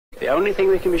The only thing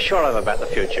we can be sure of about the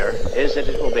future is that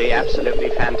it will be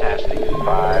absolutely fantastic.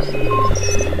 5,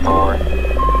 4, 3,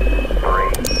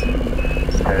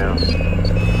 2,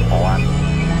 1.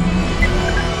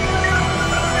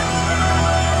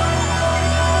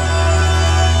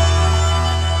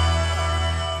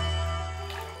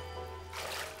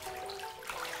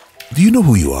 Do you know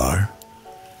who you are?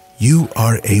 You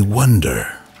are a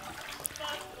wonder.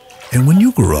 And when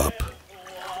you grow up,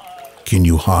 can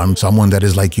you harm someone that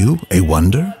is like you, a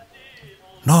wonder?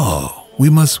 No, we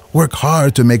must work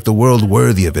hard to make the world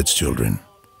worthy of its children.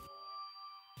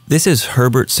 This is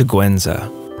Herbert Siguenza.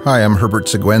 Hi, I'm Herbert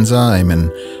Siguenza. I'm an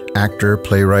actor,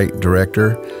 playwright,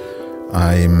 director.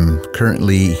 I'm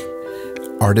currently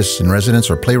artist in residence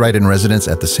or playwright in residence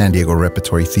at the San Diego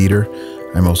Repertory Theater.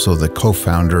 I'm also the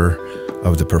co-founder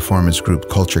of the performance group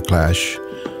Culture Clash,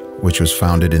 which was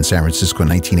founded in San Francisco in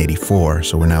 1984,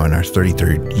 so we're now in our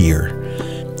 33rd year.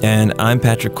 And I'm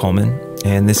Patrick Coleman,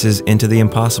 and this is Into the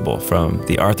Impossible from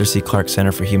the Arthur C. Clarke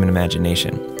Center for Human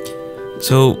Imagination.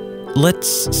 So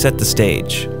let's set the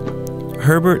stage.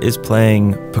 Herbert is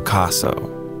playing Picasso,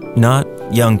 not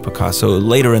young Picasso,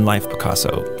 later in life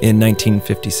Picasso, in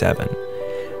 1957.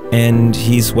 And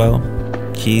he's in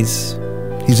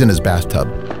his bathtub.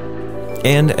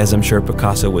 And as I'm sure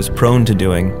Picasso was prone to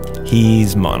doing,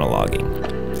 he's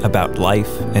monologuing about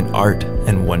life and art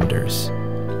and wonders.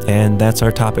 And that's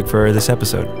our topic for this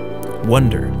episode.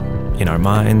 Wonder in our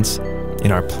minds,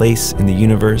 in our place in the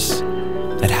universe,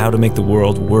 and how to make the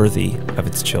world worthy of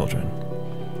its children.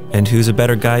 And who's a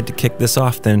better guide to kick this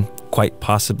off than quite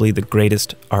possibly the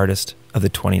greatest artist of the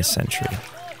 20th century?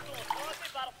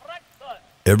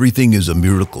 Everything is a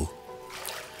miracle.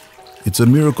 It's a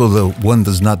miracle that one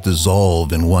does not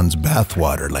dissolve in one's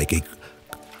bathwater like a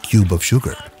cube of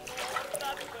sugar.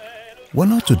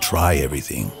 One ought to try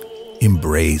everything,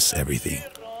 embrace everything,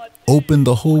 open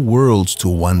the whole worlds to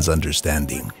one's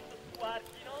understanding.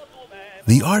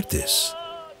 The artist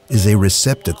is a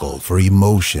receptacle for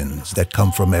emotions that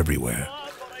come from everywhere.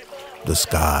 The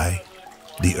sky,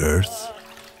 the earth,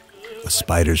 a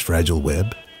spider's fragile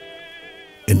web,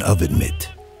 an oven mitt.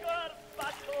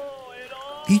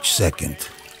 Each second,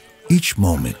 each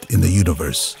moment in the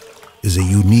universe is a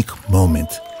unique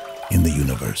moment in the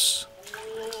universe.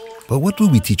 But what do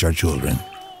we teach our children?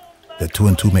 That 2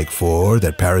 and 2 make 4,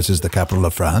 that Paris is the capital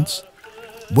of France?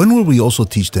 When will we also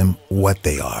teach them what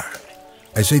they are?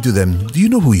 I say to them, do you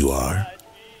know who you are?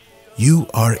 You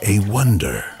are a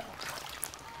wonder.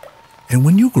 And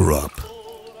when you grow up,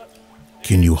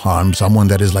 can you harm someone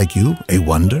that is like you, a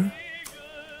wonder?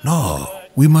 No.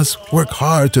 We must work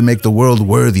hard to make the world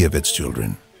worthy of its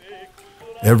children.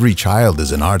 Every child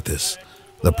is an artist.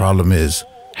 The problem is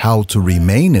how to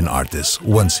remain an artist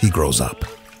once he grows up.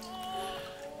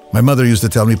 My mother used to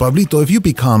tell me, Pablito, if you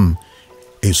become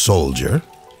a soldier,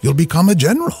 you'll become a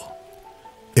general.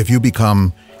 If you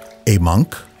become a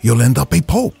monk, you'll end up a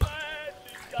pope.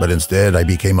 But instead, I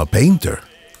became a painter.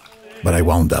 But I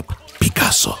wound up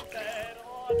Picasso.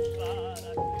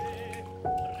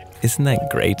 Isn't that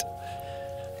great?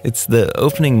 It's the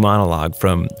opening monologue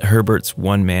from Herbert's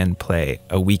one-man play,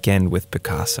 A Weekend with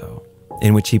Picasso,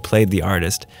 in which he played the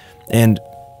artist. And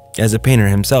as a painter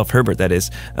himself, Herbert, that is,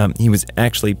 he was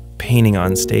actually painting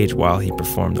on stage while he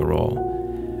performed the role.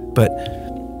 But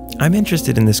I'm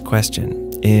interested in this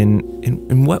question.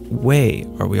 In what way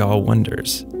are we all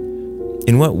wonders?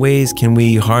 In what ways can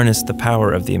we harness the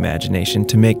power of the imagination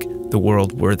to make the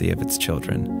world worthy of its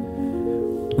children?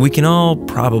 We can all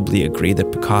probably agree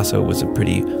that Picasso was a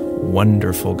pretty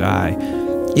wonderful guy,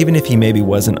 even if he maybe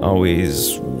wasn't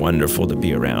always wonderful to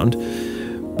be around.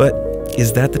 But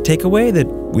is that the takeaway, that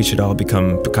we should all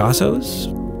become Picassos?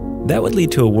 That would lead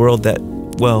to a world that,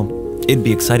 well, it'd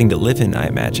be exciting to live in, I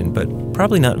imagine, but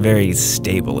probably not very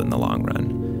stable in the long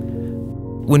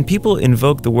run. When people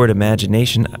invoke the word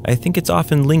imagination, I think it's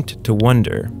often linked to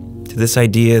wonder, to this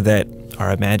idea that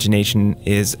our imagination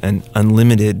is an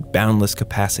unlimited, boundless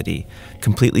capacity,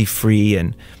 completely free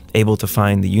and able to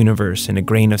find the universe in a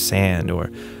grain of sand or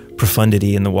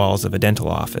profundity in the walls of a dental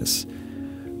office.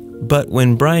 But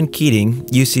when Brian Keating,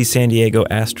 UC San Diego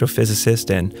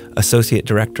astrophysicist and associate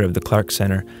director of the Clarke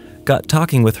Center, got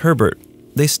talking with Herbert,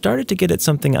 they started to get at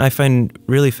something I find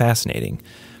really fascinating,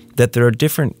 that there are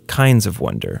different kinds of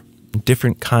wonder,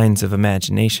 different kinds of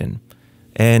imagination,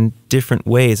 and different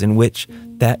ways in which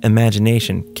that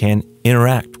imagination can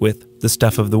interact with the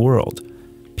stuff of the world,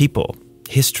 people,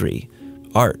 history,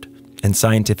 art, and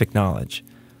scientific knowledge.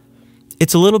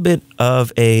 It's a little bit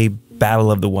of a battle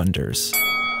of the wonders.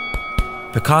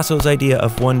 Picasso's idea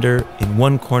of wonder in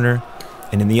one corner,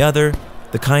 and in the other,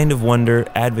 the kind of wonder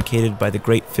advocated by the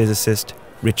great physicist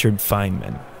Richard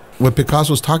Feynman. what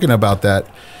Picasso was talking about, that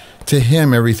to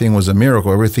him everything was a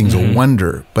miracle, everything's a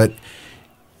wonder, but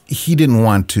he didn't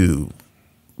want to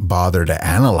bother to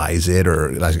analyze it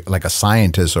or like a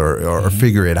scientist or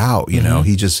figure it out. You know,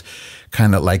 he just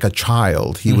kind of like a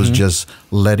child. He was just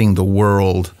letting the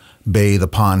world bathe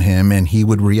upon him, and he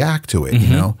would react to it. You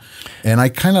know, and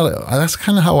that's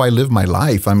kind of how I live my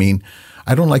life. I mean,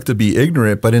 I don't like to be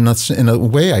ignorant, but in a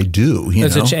way I do. You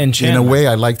know, in a way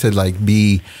I like to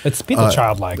be. It's the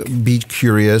childlike. Be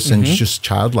curious and just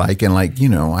childlike, and like, you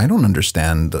know, I don't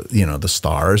understand the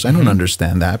stars. I don't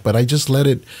understand that, but I just let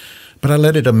it. But I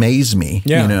let it amaze me.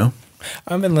 Yeah. You know.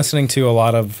 I've been listening to a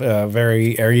lot of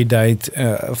very erudite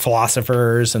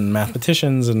philosophers and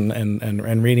mathematicians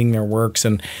and reading their works,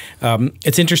 and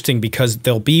it's interesting because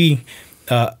there'll be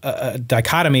a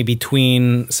dichotomy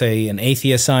between, say, an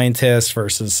atheist scientist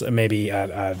versus maybe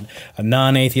a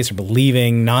non-atheist or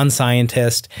believing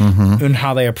non-scientist, and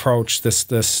how they approach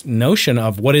this notion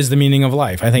of what is the meaning of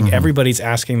life. I think everybody's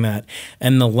asking that,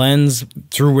 and the lens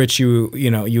through which you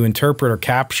interpret or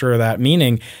capture that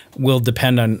meaning will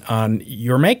depend on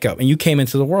your makeup. And you came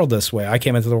into the world this way. I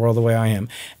came into the world the way I am.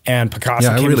 And Picasso.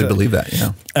 Yeah, I really believe that.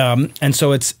 Yeah. And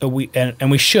so it's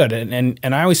we should, and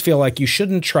I always feel like you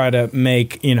shouldn't try to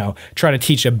try to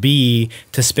teach a bee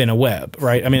to spin a web,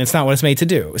 right? I mean, it's not what it's made to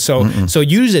do. So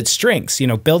use its strengths,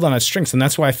 build on its strengths, and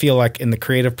that's why I feel like in the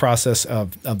creative process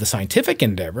of the scientific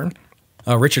endeavor.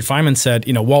 Richard Feynman said,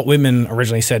 Walt Whitman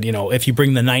originally said, if you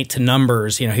bring the night to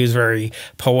numbers, he was very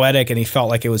poetic, and he felt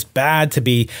like it was bad to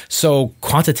be so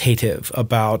quantitative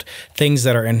about things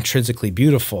that are intrinsically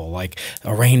beautiful, like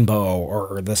a rainbow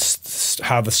or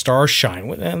how the stars shine.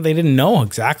 They didn't know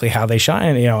exactly how they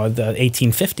shine, the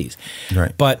 1850s.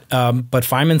 Right. But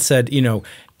Feynman said,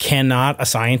 cannot a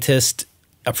scientist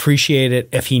appreciate it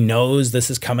if he knows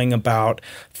this is coming about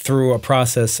through a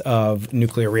process of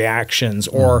nuclear reactions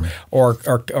or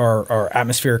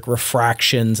atmospheric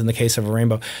refractions in the case of a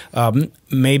rainbow?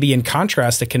 Maybe in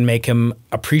contrast, it can make him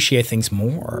appreciate things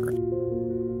more.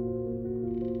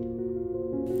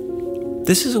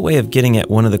 This is a way of getting at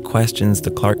one of the questions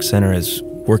the Clarke Center is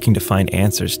working to find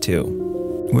answers to.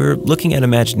 We're looking at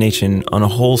imagination on a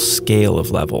whole scale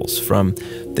of levels, from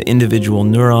the individual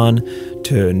neuron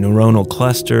to neuronal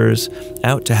clusters,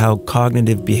 out to how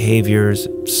cognitive behaviors,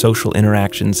 social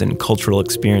interactions, and cultural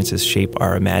experiences shape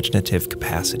our imaginative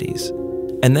capacities.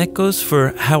 And that goes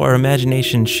for how our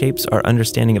imagination shapes our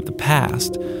understanding of the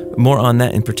past, more on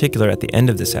that in particular at the end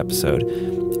of this episode,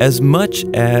 as much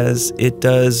as it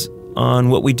does on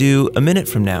what we do a minute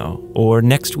from now, or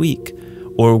next week,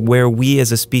 or where we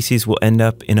as a species will end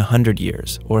up in 100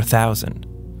 years or 1,000.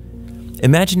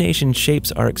 Imagination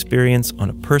shapes our experience on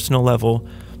a personal level,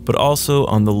 but also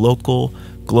on the local,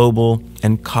 global,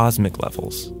 and cosmic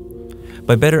levels.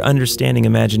 By better understanding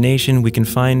imagination, we can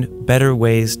find better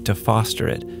ways to foster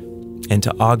it and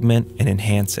to augment and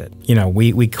enhance it.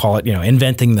 We call it,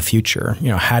 inventing the future.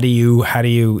 How do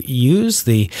you use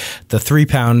the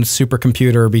 3-pound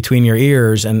supercomputer between your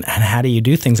ears, and how do you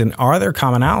do things? And are there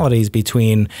commonalities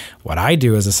between what I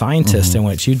do as a scientist and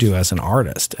what you do as an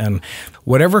artist? And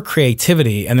whatever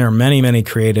creativity, and there are many, many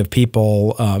creative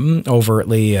people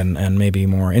overtly and maybe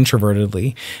more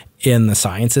introvertedly in the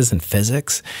sciences and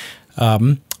physics,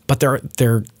 but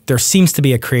there seems to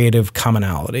be a creative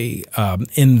commonality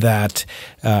in that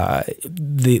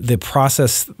the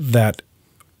process that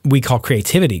we call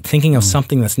creativity, thinking of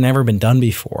something that's never been done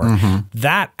before,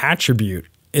 that attribute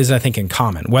is, I think, in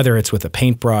common, whether it's with a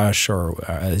paintbrush or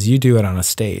as you do it on a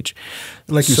stage.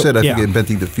 Like you said, I think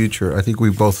inventing the future, I think we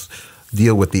both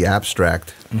deal with the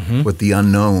abstract, with the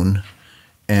unknown,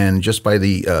 and just by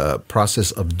the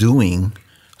process of doing,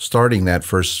 starting that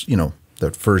first,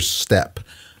 that first step.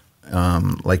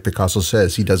 Like Picasso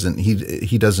says, he doesn't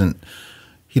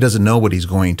know what he's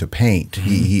going to paint.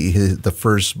 The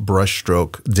first brush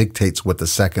stroke dictates what the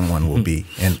second one will be,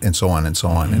 and so on and so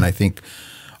on. And I think,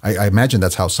 I imagine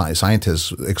that's how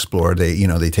scientists explore.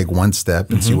 They take one step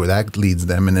and see where that leads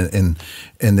them, and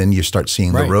then you start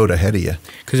seeing the road ahead of you.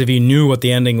 Because if you knew what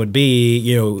the ending would be,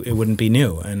 it wouldn't be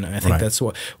new. And I think that's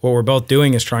what we're both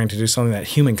doing, is trying to do something that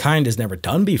humankind has never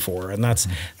done before, and that's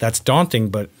daunting.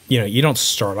 But you don't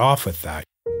start off with that.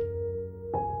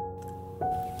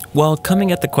 While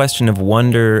coming at the question of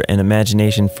wonder and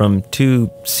imagination from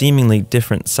two seemingly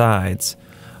different sides,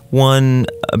 one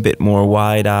a bit more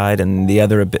wide-eyed and the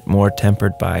other a bit more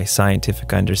tempered by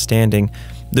scientific understanding,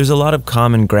 there's a lot of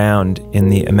common ground in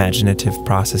the imaginative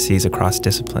processes across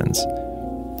disciplines.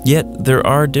 Yet there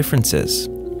are differences.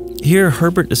 Here,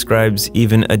 Herbert describes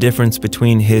even a difference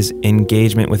between his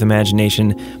engagement with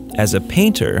imagination as a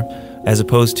painter as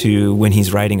opposed to when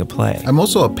he's writing a play. I'm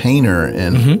also a painter,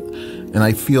 and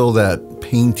I feel that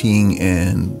painting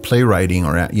and playwriting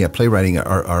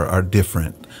are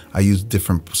different. I use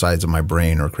different sides of my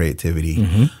brain or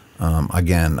creativity.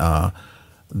 Again,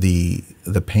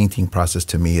 the painting process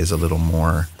to me is a little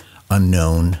more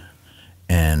unknown,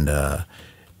 and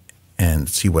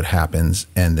see what happens.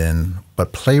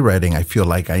 But playwriting, I feel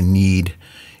like I need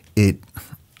it.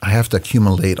 I have to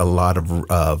accumulate a lot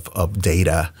of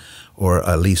data, or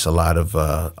at least a lot of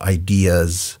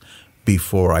ideas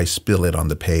before I spill it on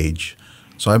the page.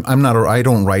 So I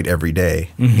don't write every day.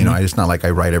 You know, it's not like I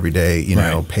write every day, you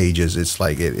know, pages. It's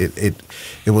like it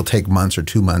will take months or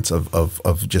 2 months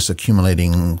of just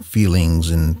accumulating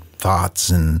feelings and thoughts,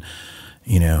 and,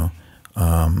 you know,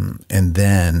 and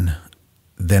then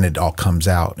it all comes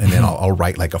out, and then I'll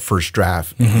write like a first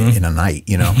draft in a night,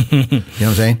 you know. You know what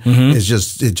I'm saying? It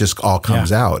just all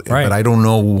comes out. But I don't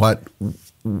know what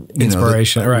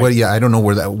inspiration, I don't know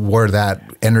where that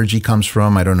energy comes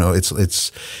from. I don't know. It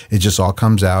just all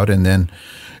comes out, and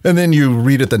then you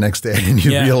read it the next day and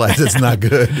you realize it's not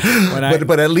good.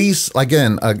 But at least,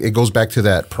 again, it goes back to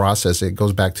that process. It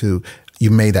goes back to, you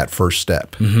made that first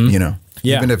step, you know.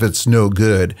 Even if it's no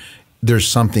good, there's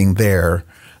something there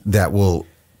that will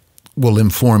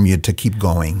inform you to keep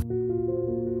going.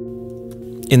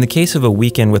 In the case of A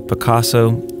Weekend with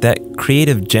Picasso, that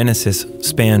creative genesis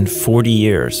spanned 40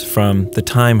 years from the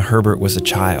time Herbert was a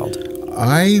child.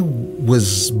 I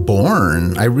was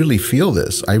born, I really feel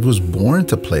this, I was born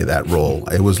to play that role.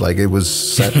 It was like it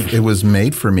was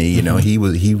made for me, you know. He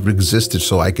existed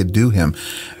so I could do him.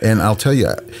 And I'll tell you,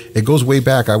 it goes way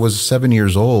back. I was 7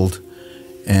 years old,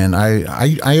 and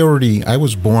I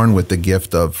was born with the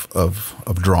gift of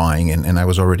drawing, and I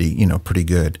was already, you know, pretty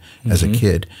good as a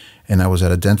kid. And I was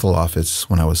at a dental office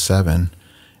when I was 7,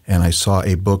 and I saw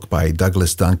a book by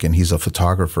Douglas Duncan. He's a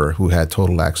photographer who had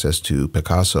total access to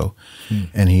Picasso.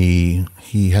 And he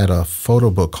had a photo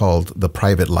book called The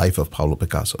Private Life of Pablo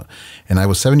Picasso. And I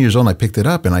was 7 years old, and I picked it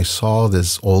up, and I saw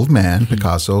this old man,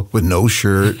 Picasso, with no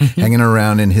shirt, hanging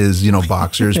around in his, you know,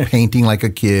 boxers, painting like a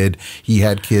kid. He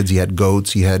had kids, he had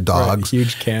goats, he had dogs.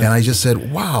 Huge canvas. And I just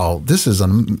said, wow, this is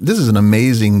an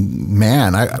amazing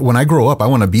man. When I grow up, I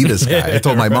want to be this guy. I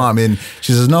told my mom, and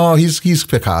she says, no, he's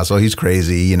Picasso, he's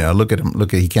crazy, you know, look at him,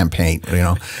 he can't paint, you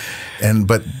know.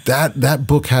 But that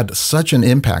book had such an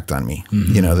impact on me,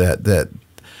 you know,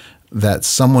 that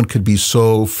someone could be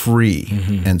so free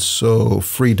and so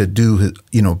free to do,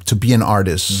 you know, to be an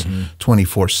artist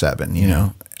 24/7, you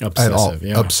know,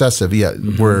 obsessive,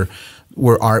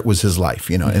 where art was his life,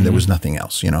 you know, and there was nothing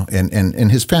else, you know,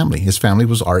 and his family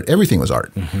was art. Everything was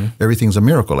art. Everything's a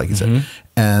miracle, like he said,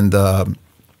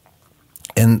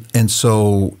 And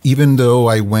so even though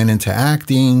I went into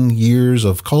acting, years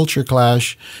of culture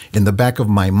clash, in the back of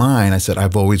my mind, I said,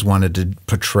 I've always wanted to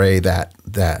portray that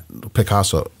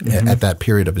Picasso at that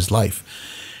period of his life.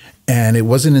 And it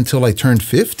wasn't until I turned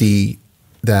 50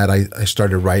 that I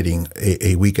started writing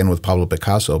a Weekend with Pablo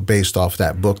Picasso based off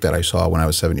that book that I saw when I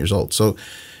was 7 years old. So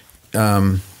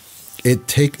it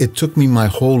took me my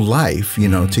whole life, you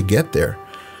know, to get there.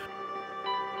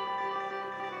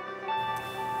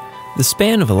 The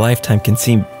span of a lifetime can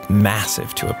seem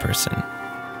massive to a person.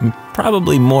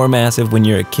 Probably more massive when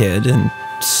you're a kid, and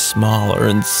smaller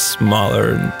and smaller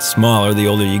and smaller the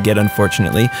older you get,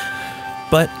 unfortunately.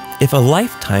 But if a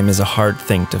lifetime is a hard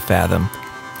thing to fathom,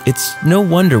 it's no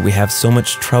wonder we have so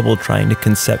much trouble trying to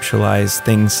conceptualize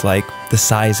things like the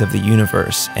size of the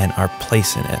universe and our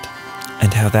place in it,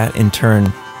 and how that in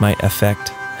turn might affect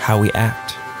how we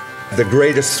act. The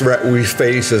greatest threat we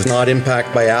face is not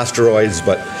impact by asteroids,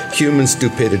 but human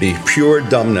stupidity, pure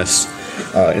dumbness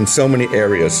in so many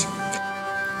areas.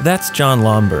 That's Jon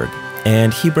Lomberg,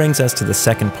 and he brings us to the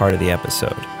second part of the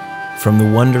episode, from the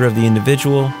wonder of the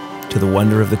individual to the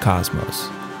wonder of the cosmos,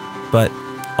 but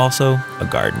also a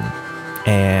garden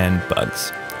and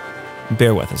bugs.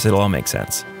 Bear with us, it'll all make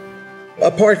sense.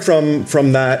 Apart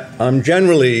from that, I'm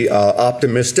generally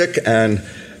optimistic and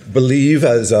believe,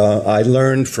 as I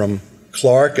learned from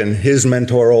Clarke and his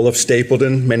mentor Olaf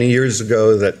Stapledon many years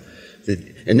ago, that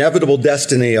the inevitable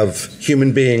destiny of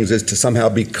human beings is to somehow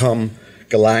become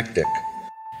galactic.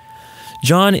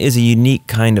 Jon is a unique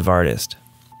kind of artist.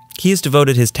 He has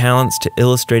devoted his talents to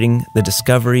illustrating the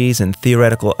discoveries and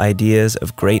theoretical ideas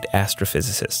of great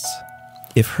astrophysicists.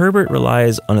 If Herbert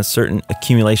relies on a certain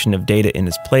accumulation of data in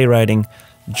his playwriting,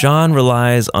 Jon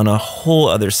relies on a whole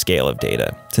other scale of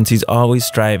data, since he's always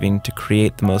striving to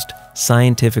create the most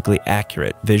scientifically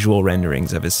accurate visual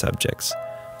renderings of his subjects.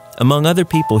 Among other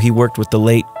people, he worked with the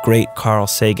late, great Carl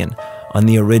Sagan on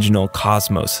the original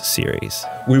Cosmos series.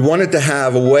 We wanted to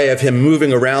have a way of him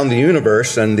moving around the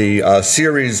universe, and the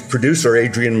series producer,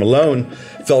 Adrian Malone,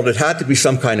 felt it had to be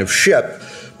some kind of ship.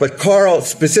 But Carl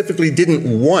specifically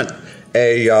didn't want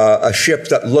a ship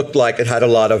that looked like it had a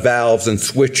lot of valves and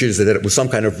switches, and that it was some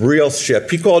kind of real ship.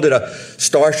 He called it a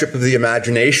starship of the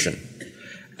imagination.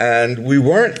 And we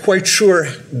weren't quite sure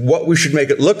what we should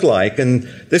make it look like. And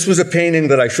this was a painting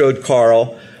that I showed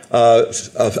Carl,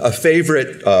 a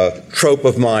favorite trope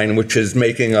of mine, which is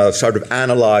making a sort of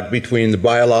analog between the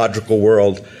biological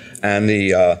world and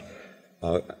the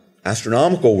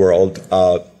astronomical world.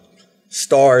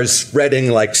 Stars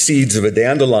spreading like seeds of a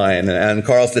dandelion. And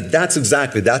Carl said,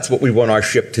 that's what we want our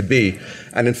ship to be.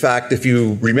 And in fact, if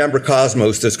you remember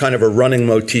Cosmos, there's kind of a running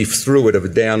motif through it of a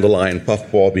dandelion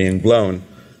puffball being blown.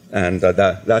 And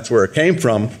that's where it came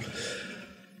from.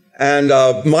 And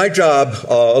my job,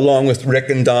 along with Rick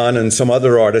and Don and some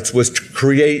other artists, was to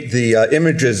create the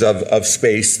images of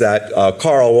space that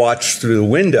Carl watched through the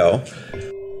window.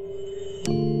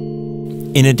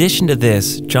 In addition to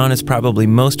this, Jon is probably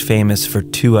most famous for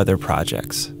two other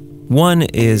projects. One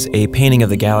is a painting of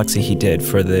the galaxy he did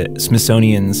for the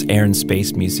Smithsonian's Air and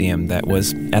Space Museum that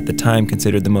was, at the time,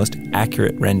 considered the most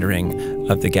accurate rendering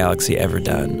of the galaxy ever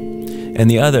done. And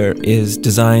the other is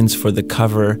designs for the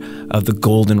cover of the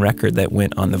golden record that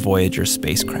went on the Voyager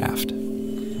spacecraft.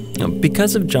 Now,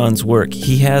 because of Jon's work,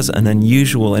 he has an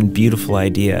unusual and beautiful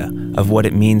idea of what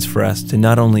it means for us to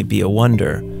not only be a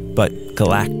wonder, but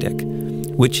galactic,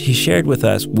 which he shared with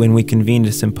us when we convened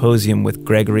a symposium with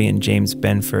Gregory and James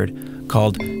Benford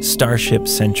called Starship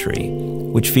Century,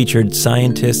 which featured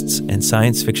scientists and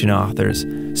science fiction authors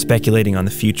speculating on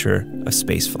the future of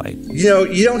spaceflight. You know,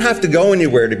 you don't have to go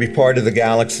anywhere to be part of the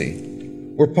galaxy.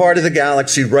 We're part of the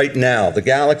galaxy right now. The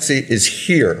galaxy is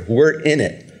here. We're in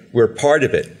it. We're part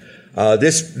of it.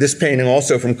 This painting,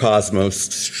 also from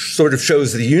Cosmos, sort of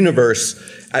shows the universe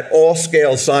at all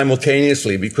scales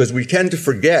simultaneously, because we tend to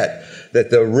forget that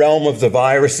the realm of the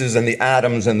viruses and the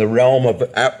atoms and the realm of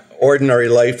ordinary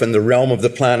life and the realm of the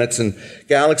planets and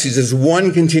galaxies is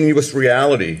one continuous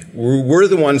reality. We're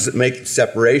the ones that make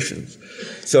separations.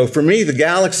 So for me, the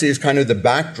galaxy is kind of the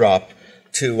backdrop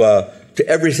to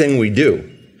everything we do.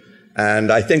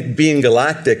 And I think being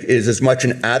galactic is as much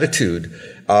an attitude.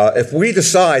 If we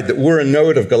decide that we're a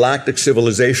node of galactic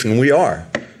civilization, we are.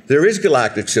 There is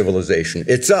galactic civilization.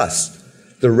 It's us.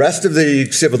 The rest of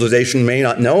the civilization may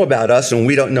not know about us, and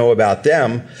we don't know about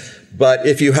them. But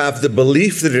if you have the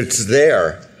belief that it's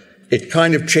there, it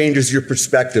kind of changes your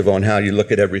perspective on how you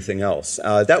look at everything else.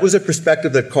 That was a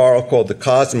perspective that Carl called the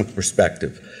cosmic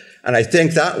perspective. And I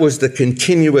think that was the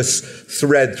continuous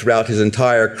thread throughout his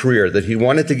entire career, that he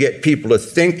wanted to get people to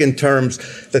think in terms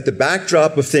that the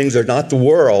backdrop of things are not the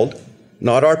world,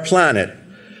 not our planet,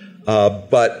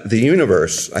 but the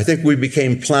universe. I think we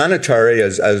became planetary,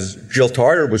 as Jill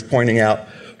Tarter was pointing out,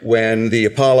 when the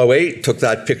Apollo 8 took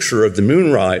that picture of the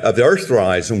moonrise, of the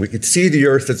Earthrise, and we could see the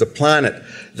Earth as a planet.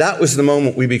 That was the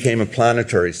moment we became a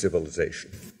planetary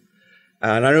civilization.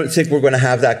 And I don't think we're going to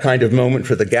have that kind of moment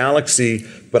for the galaxy,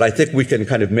 but I think we can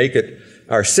kind of make it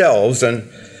ourselves. And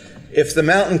if the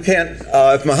mountain can't,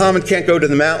 if Muhammad can't go to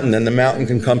the mountain, then the mountain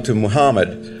can come to Muhammad.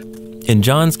 In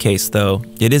Jon's case, though,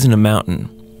 it isn't a mountain.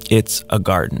 It's a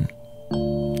garden.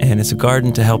 And it's a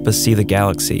garden to help us see the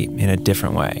galaxy in a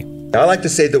different way. I like to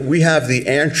say that we have the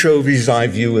anchovy's eye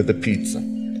view of the pizza.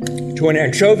 To an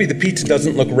anchovy, the pizza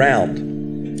doesn't look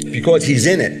round because he's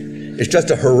in it. It's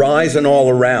just a horizon all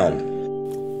around.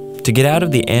 To get out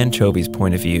of the anchovy's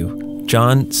point of view,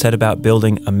 Jon set about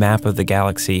building a map of the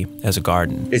galaxy as a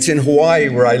garden. It's in Hawaii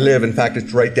where I live. In fact,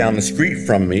 it's right down the street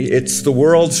from me. It's the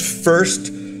world's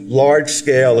first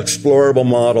large-scale explorable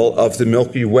model of the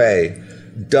Milky Way,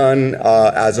 done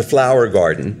as a flower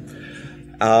garden.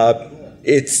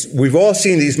 We've all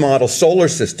seen these model solar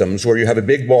systems where you have a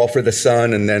big ball for the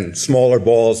sun and then smaller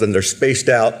balls, and they're spaced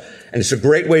out. And it's a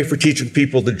great way for teaching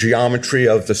people the geometry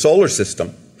of the solar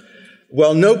system.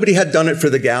 Well, nobody had done it for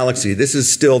the galaxy. This is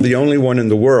still the only one in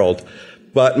the world.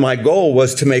 But my goal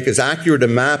was to make as accurate a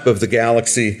map of the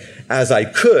galaxy as I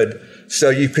could so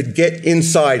you could get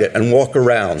inside it and walk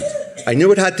around. I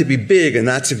knew it had to be big, and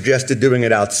that suggested doing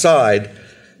it outside.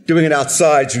 Doing it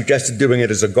outside suggested doing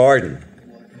it as a garden.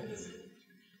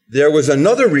 There was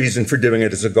another reason for doing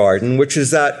it as a garden, which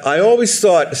is that I always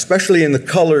thought, especially in the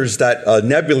colors that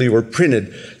nebulae were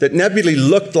printed, that nebulae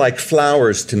looked like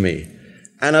flowers to me.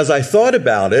 And as I thought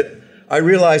about it, I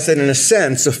realized that in a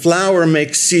sense, a flower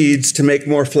makes seeds to make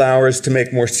more flowers, to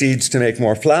make more seeds, to make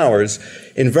more flowers,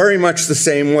 in very much the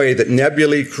same way that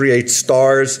nebulae create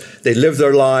stars. They live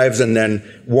their lives, and then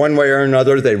one way or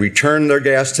another, they return their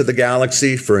gas to the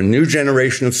galaxy for a new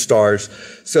generation of stars.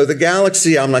 So the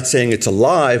galaxy, I'm not saying it's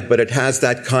alive, but it has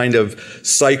that kind of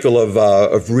cycle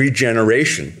of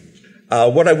regeneration.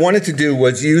 What I wanted to do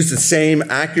was use the same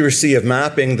accuracy of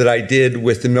mapping that I did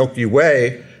with the Milky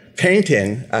Way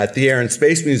painting at the Air and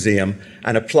Space Museum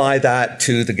and apply that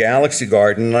to the Galaxy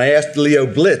Garden. And I asked Leo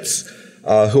Blitz,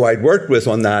 who I'd worked with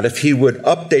on that, if he would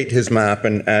update his map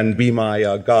and be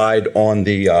my guide on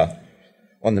the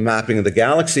mapping of the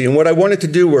galaxy. And what I wanted to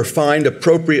do were find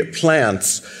appropriate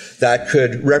plants that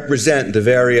could represent the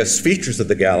various features of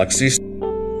the galaxy.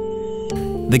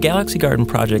 The Galaxy Garden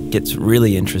project gets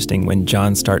really interesting when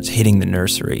Jon starts hitting the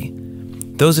nursery.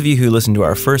 Those of you who listened to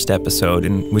our first episode,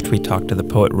 in which we talked to the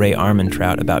poet Ray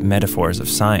Armantrout about metaphors of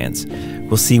science,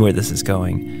 will see where this is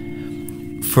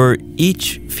going. For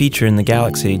each feature in the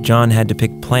galaxy, Jon had to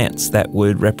pick plants that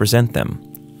would represent them.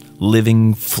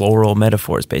 Living floral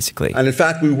metaphors, basically. And in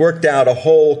fact, we worked out a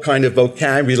whole kind of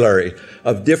vocabulary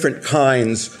of different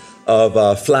kinds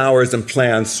of flowers and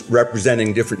plants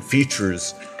representing different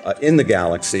features in the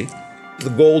galaxy.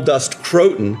 The gold dust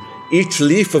croton, each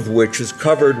leaf of which is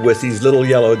covered with these little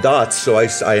yellow dots, so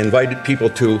I invited people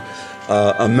to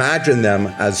imagine them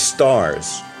as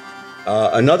stars.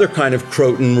 Another kind of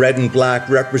croton, red and black,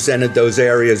 represented those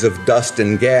areas of dust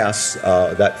and gas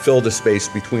that fill the space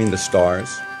between the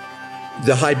stars.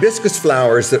 The hibiscus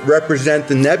flowers that represent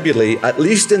the nebulae, at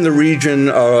least in the region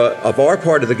of our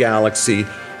part of the galaxy,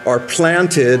 are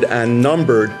planted and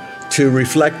numbered to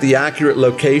reflect the accurate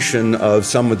location of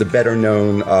some of the better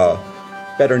known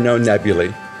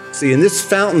nebulae. See, and this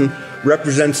fountain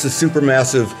represents the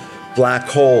supermassive black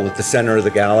hole at the center of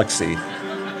the galaxy.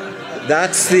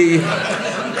 That's the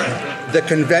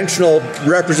conventional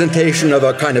representation of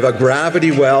a kind of a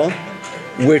gravity well,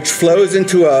 which flows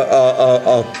into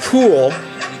a pool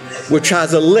which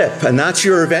has a lip, and that's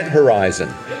your event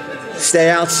horizon. Stay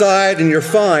outside and you're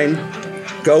fine.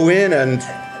 Go in and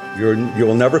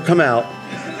you'll never come out.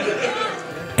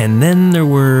 And then there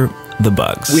were the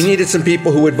bugs. We needed some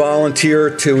people who would volunteer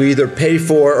to either pay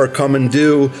for or come and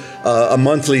do a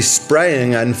monthly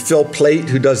spraying. And Phil Plait,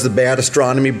 who does the Bad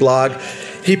Astronomy blog,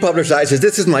 he publicizes,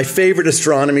 this is my favorite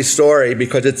astronomy story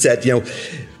because it said,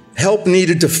 help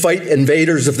needed to fight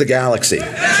invaders of the galaxy.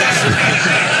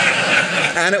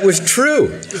 And it was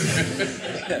true.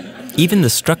 Even the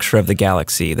structure of the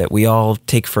galaxy that we all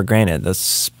take for granted, the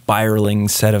spiraling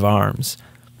set of arms,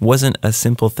 wasn't a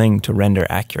simple thing to render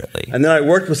accurately. And then I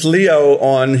worked with Leo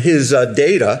on his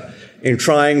data in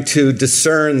trying to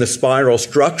discern the spiral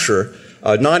structure.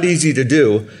 Not easy to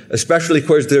do, especially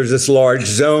because there's this large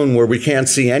zone where we can't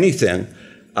see anything,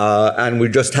 and we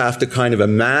just have to kind of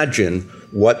imagine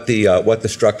what the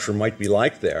structure might be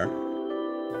like there.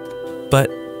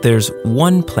 But there's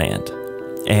one plant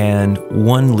and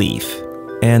one leaf,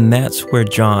 and that's where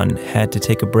Jon had to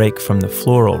take a break from the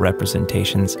floral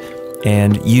representations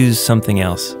and use something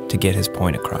else to get his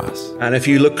point across. And if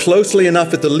you look closely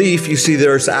enough at the leaf, you see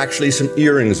there's actually some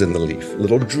earrings in the leaf,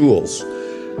 little jewels.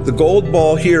 The gold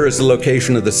ball here is the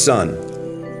location of the sun.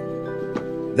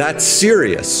 That's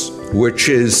Sirius, which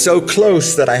is so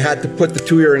close that I had to put the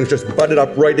two earrings just butted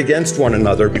up right against one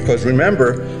another, because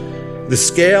remember, the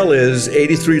scale is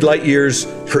 83 light years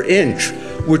per inch,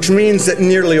 which means that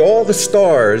nearly all the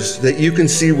stars that you can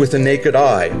see with the naked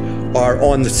eye are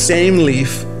on the same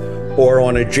leaf or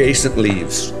on adjacent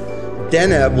leaves.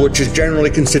 Deneb, which is generally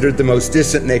considered the most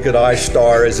distant naked eye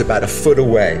star, is about a foot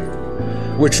away,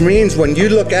 which means when you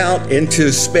look out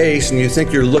into space and you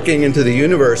think you're looking into the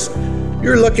universe,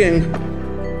 you're looking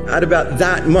at about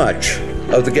that much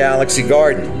of the Galaxy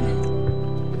Garden.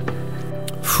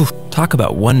 Whew, talk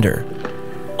about wonder.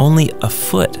 Only a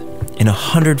foot in a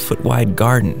 100-foot wide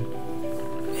garden.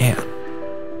 Man.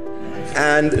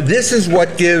 And this is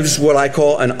what gives what I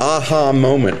call an aha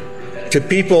moment to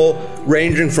people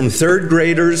ranging from third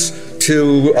graders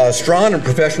to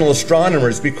professional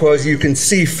astronomers, because you can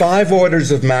see 5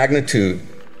 orders of magnitude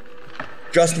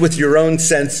just with your own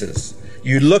senses.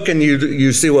 You look and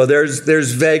you see, well, there's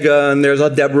Vega and there's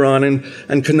Aldebaran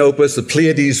and Canopus, the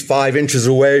Pleiades 5 inches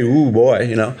away. Ooh,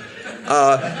 boy,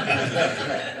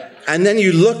 And then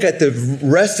you look at the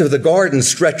rest of the garden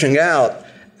stretching out,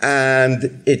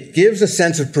 and it gives a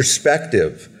sense of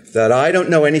perspective that I don't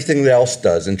know anything else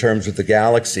does in terms of the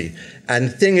galaxy. And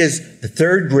the thing is, the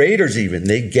third graders even,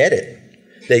 they get it.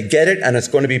 They get it, and it's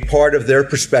going to be part of their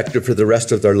perspective for the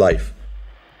rest of their life.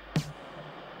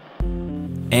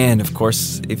 And of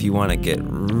course, if you want to get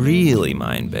really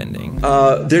mind-bending.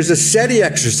 There's a SETI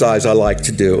exercise I like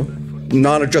to do,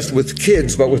 not just with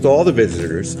kids, but with all the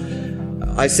visitors.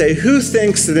 I say, who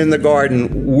thinks that in the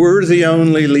garden we're the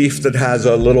only leaf that has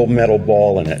a little metal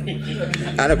ball in it?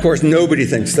 And of course, nobody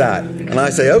thinks that. And I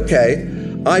say, okay,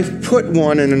 I've put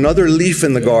one in another leaf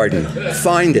in the garden.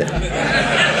 Find it.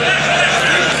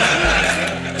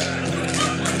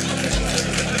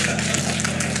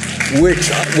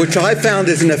 Which I found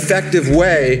is an effective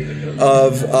way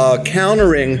of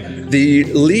countering the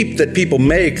leap that people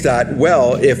make that,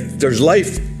 well, if there's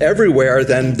life everywhere,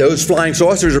 then those flying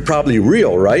saucers are probably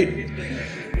real, right?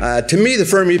 To me, the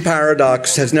Fermi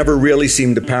paradox has never really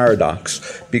seemed a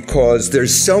paradox because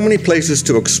there's so many places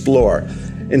to explore.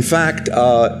 In fact,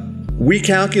 we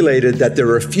calculated that there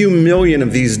are a few million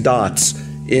of these dots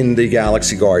in the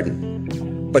galaxy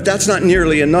garden. But that's not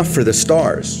nearly enough for the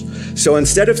stars. So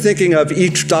instead of thinking of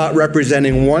each dot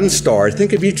representing one star,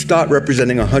 think of each dot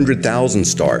representing 100,000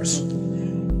 stars.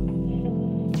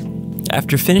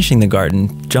 After finishing the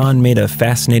garden, Jon made a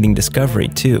fascinating discovery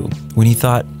too, when he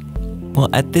thought, well,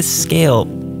 at this scale,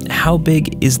 how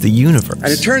big is the universe?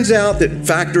 And it turns out that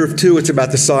factor of 2, it's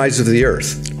about the size of the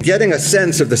Earth. Getting a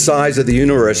sense of the size of the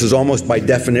universe is almost by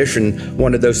definition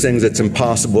one of those things that's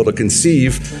impossible to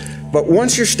conceive. But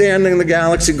once you're standing in the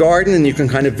galaxy garden and you can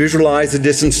kind of visualize the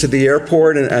distance to the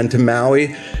airport and to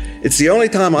Maui, it's the only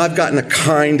time I've gotten a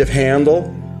kind of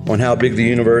handle on how big the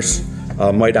universe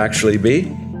might actually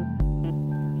be.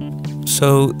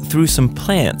 So through some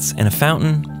plants and a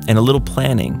fountain and a little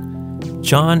planning,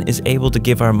 Jon is able to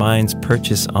give our minds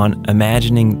purchase on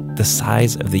imagining the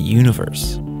size of the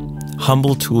universe.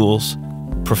 Humble tools,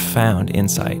 profound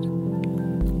insight.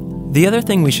 The other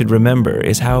thing we should remember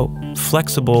is how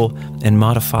flexible and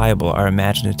modifiable our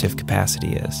imaginative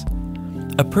capacity is.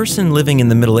 A person living in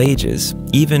the Middle Ages,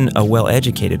 even a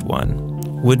well-educated one,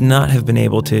 would not have been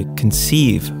able to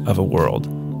conceive of a world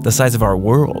the size of our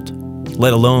world,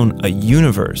 let alone a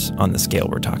universe on the scale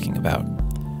we're talking about.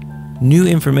 New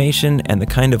information and the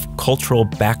kind of cultural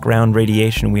background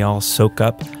radiation we all soak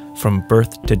up from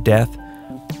birth to death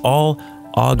all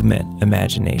augment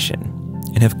imagination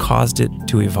and have caused it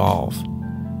to evolve.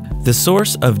 The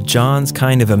source of Jon's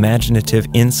kind of imaginative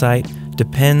insight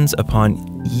depends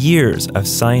upon years of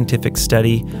scientific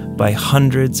study by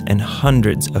hundreds and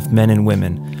hundreds of men and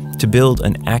women to build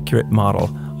an accurate model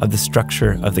of the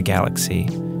structure of the galaxy.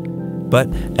 But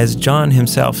as Jon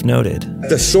himself noted,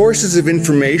 the sources of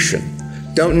information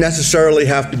don't necessarily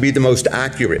have to be the most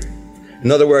accurate.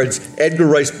 In other words, Edgar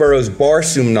Rice Burroughs'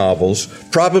 Barsoom novels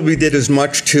probably did as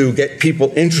much to get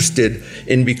people interested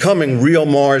in becoming real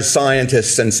Mars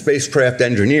scientists and spacecraft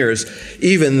engineers,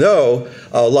 even though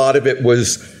a lot of it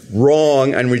was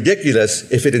wrong and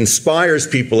ridiculous. If it inspires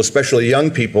people, especially young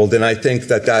people, then I think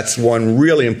that that's one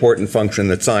really important function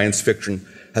that science fiction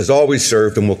has always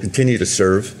served and will continue to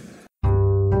serve.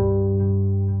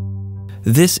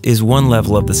 This is one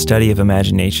level of the study of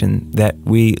imagination that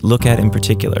we look at in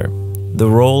particular, the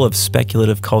role of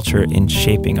speculative culture in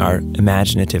shaping our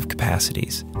imaginative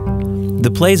capacities.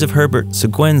 The plays of Herbert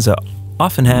Siguenza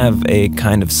often have a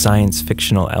kind of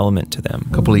science-fictional element to them.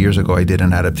 A couple of years ago, I did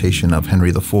an adaptation of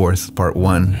Henry IV, Part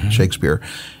 1, Shakespeare.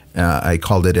 I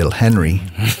called it El Henry,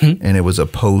 and it was a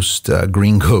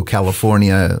post-Gringo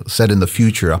California, set in the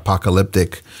future,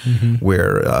 apocalyptic,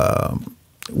 where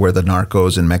the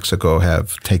narcos in Mexico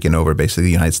have taken over basically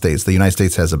the United States. The United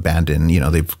States has abandoned,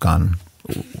 they've gone,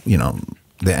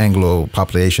 the Anglo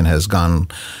population has gone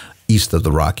east of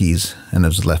the Rockies and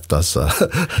has left us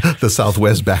the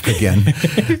Southwest back again.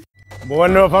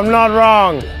 Bueno, if I'm not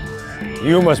wrong,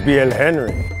 you must be El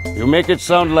Henry. You make it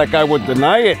sound like I would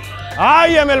deny it. I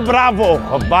am El Bravo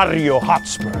of Barrio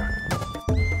Hotspur.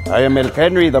 I am El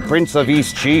Henry, the Prince of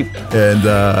East Cheap. And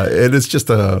it is just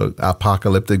an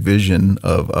apocalyptic vision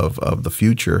of the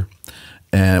future,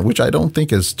 and which I don't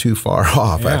think is too far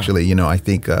off, actually. I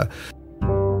think...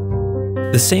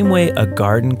 The same way a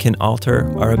garden can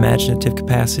alter our imaginative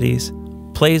capacities,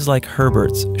 plays like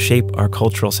Herbert's shape our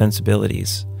cultural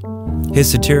sensibilities.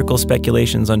 His satirical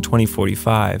speculations on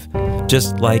 2045,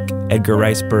 just like Edgar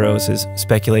Rice Burroughs'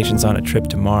 speculations on a trip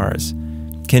to Mars,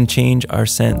 can change our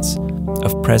sense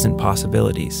of present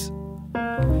possibilities.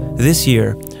 This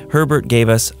year, Herbert gave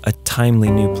us a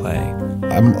timely new play.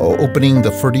 I'm opening the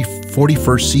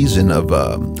 41st season of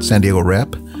San Diego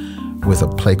Rep with a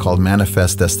play called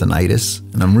Manifest Destinitis,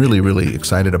 and I'm really, really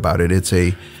excited about it. It's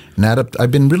I've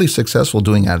been really successful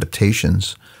doing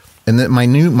adaptations, and then my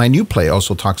new play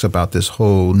also talks about this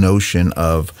whole notion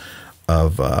of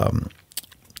La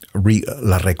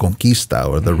Reconquista,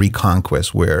 or the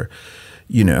reconquest, where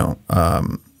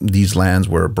these lands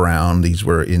were brown, these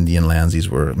were Indian lands, these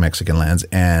were Mexican lands,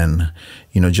 and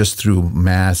just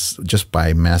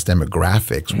by mass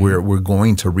demographics, we're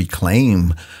going to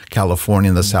reclaim California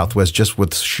and the Southwest just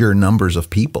with sheer numbers of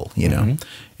people, in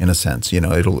a sense.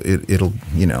 It'll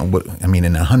in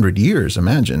 100 years,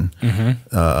 imagine.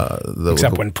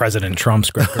 Except when President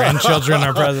Trump's grandchildren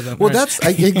are president. Well, that's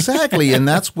exactly, and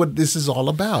that's what this is all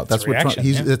about. That's what Trump,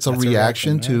 it's a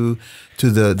reaction to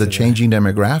the changing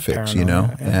demographics,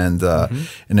 paranoia,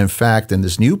 and in fact, in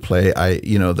this new play,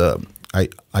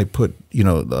 I put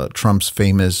Trump's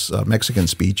famous Mexican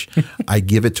speech. I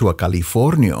give it to a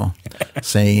Californio,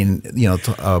 saying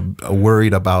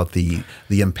worried about the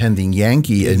impending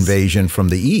Yankee invasion from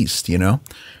the east.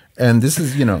 And this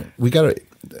is we got to.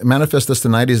 Manifest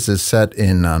Destinitis is set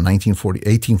in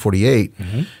 1848,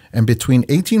 and between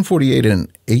 1848 and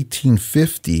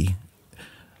 1850.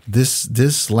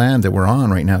 This land that we're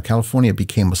on right now, California,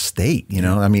 became a state.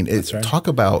 Talk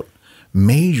about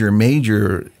major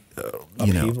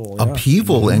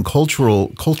upheaval and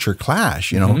culture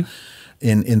clash.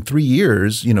 In 3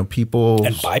 years, people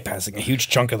and bypassing a huge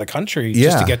chunk of the country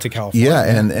just to get to California. Yeah,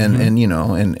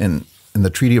 and the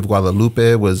Treaty of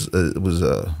Guadalupe was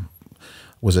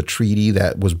a treaty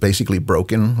that was basically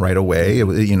broken right away.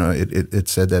 It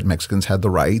said that Mexicans had the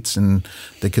rights and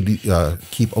they could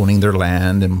keep owning their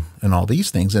land and all these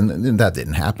things, and that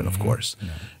didn't happen, of course.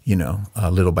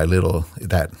 Little by little,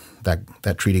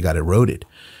 that treaty got eroded,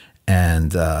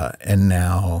 and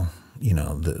now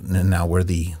now we're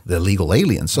the legal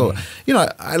aliens. So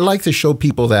I like to show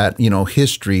people that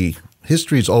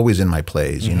history is always in my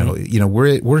plays.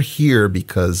 We're here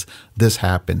because this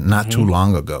happened not too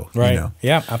long ago. Right.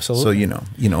 Yeah, absolutely. So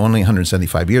only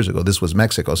 175 years ago, this was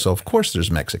Mexico. So of course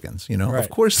there's Mexicans. Right. Of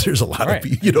course there's a lot of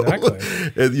people. Exactly.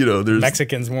 And there's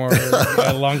Mexicans more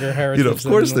longer heritage. Of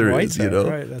course there is.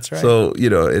 Right. That's right. So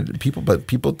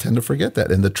people tend to forget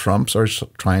that, and the Trumps are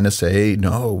trying to say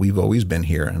no, we've always been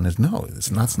here, and it's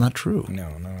not true.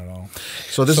 No, not at all.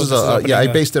 So this is I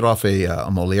based it off a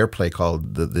Molière play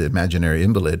called The Imaginary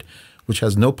Invalid, which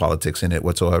has no politics in it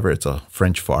whatsoever. It's a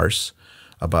French farce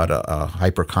about a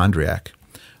hypochondriac.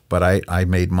 But I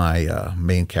made my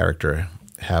main character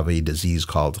have a disease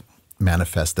called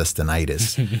manifest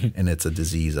destinitis, and it's a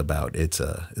disease about it's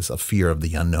a fear of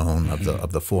the unknown,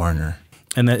 of the foreigner.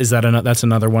 And that's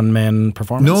another one-man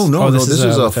performance? No. This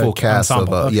is a full cast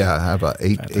ensemble. of I have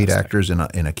eight actors and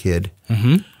a kid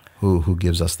who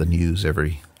gives us the news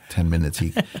every 10 minutes.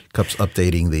 He keeps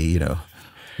updating the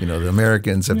the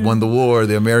Americans have won the war.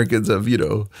 The Americans have,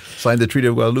 signed the Treaty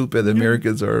of Guadalupe. The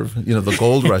Americans are, the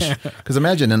gold rush. Because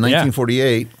imagine in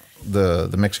 1948,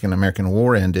 the Mexican-American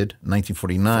War ended. In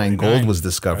 1949, gold was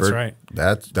discovered.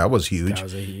 That's right. That was huge. That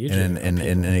was a huge and in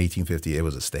 1850, it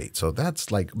was a state. So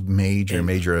that's like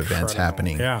major events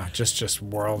happening. Yeah, just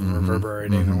world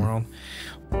reverberating in the world.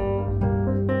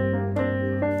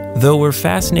 Though we're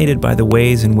fascinated by the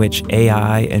ways in which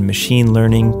AI and machine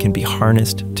learning can be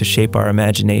harnessed to shape our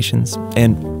imaginations,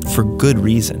 and for good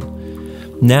reason,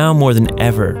 now more than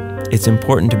ever, it's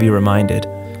important to be reminded,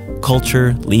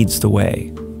 culture leads the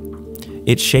way.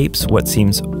 It shapes what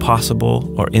seems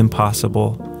possible or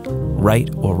impossible, right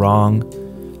or wrong,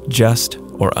 just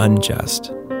or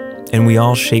unjust. And we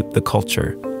all shape the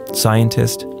culture,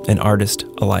 scientist and artist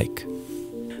alike.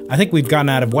 I think we've gotten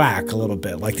out of whack a little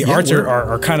bit. Like the arts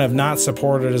are kind of not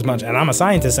supported as much. And I'm a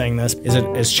scientist saying this. Is it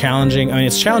as challenging? I mean,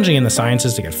 it's challenging in the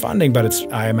sciences to get funding, but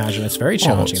I imagine it's very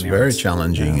challenging. It's very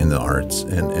challenging in the arts.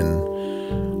 And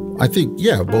I think,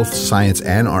 both science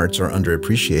and arts are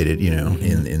underappreciated,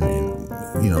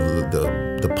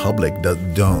 the public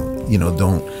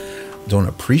don't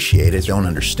appreciate it, don't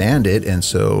understand it, and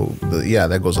so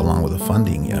that goes along with the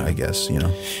funding, I guess.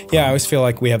 Yeah, I always feel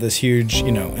like we have this huge,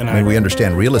 and we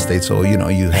understand real estate, so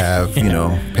you have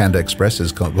Panda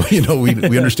Expresses.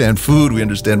 We understand food, we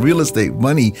understand real estate,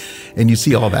 money, and you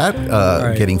see all that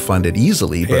getting funded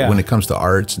easily. But when it comes to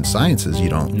arts and sciences, you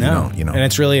don't. No, and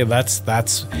it's really that's.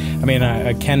 I mean,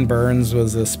 Ken Burns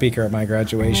was a speaker at my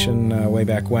graduation way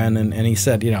back when, and he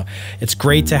said, it's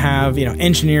great to have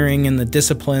engineering in the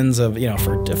disciplines of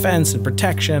for defense and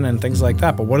protection and things like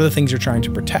that. But what are the things you're trying to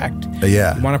protect?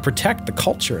 You want to protect the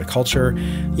culture.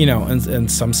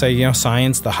 And some say,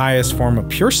 science, the highest form of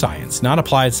pure science, not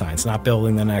applied science, not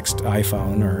building the next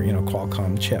iPhone or,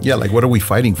 Qualcomm chip. Yeah, like what are we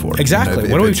fighting for?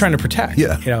 Exactly. What are we trying to protect?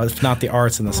 Yeah. If not the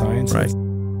arts and the sciences. Right.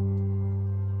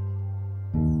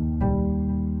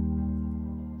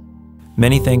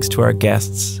 Many thanks to our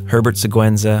guests, Herbert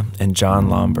Siguenza and Jon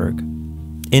Lomberg.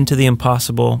 Into the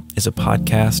Impossible is a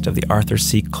podcast of the Arthur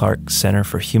C. Clarke Center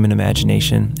for Human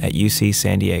Imagination at UC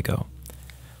San Diego.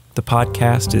 The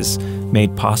podcast is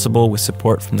made possible with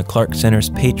support from the Clarke Center's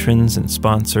patrons and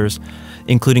sponsors,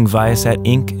 including Viasat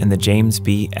Inc. and the James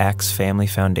B. Axe Family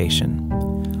Foundation.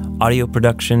 Audio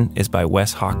production is by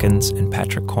Wes Hawkins and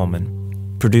Patrick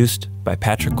Coleman. Produced by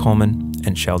Patrick Coleman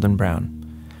and Sheldon Brown.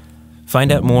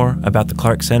 Find out more about the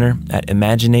Clarke Center at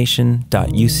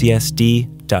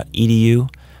imagination.ucsd.edu.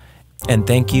 And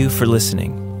thank you for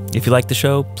listening. If you like the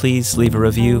show, please leave a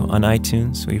review on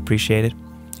iTunes. We appreciate it.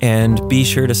 And be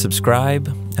sure to subscribe.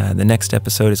 The next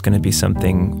episode is going to be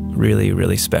something really,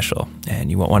 really special, and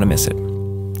you won't want to miss it.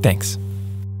 Thanks.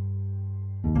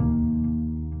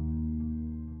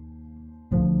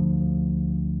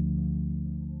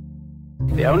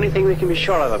 The only thing we can be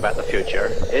sure of about the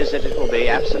future is that it will be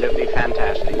absolutely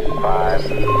fantastic. 5,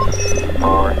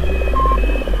 4,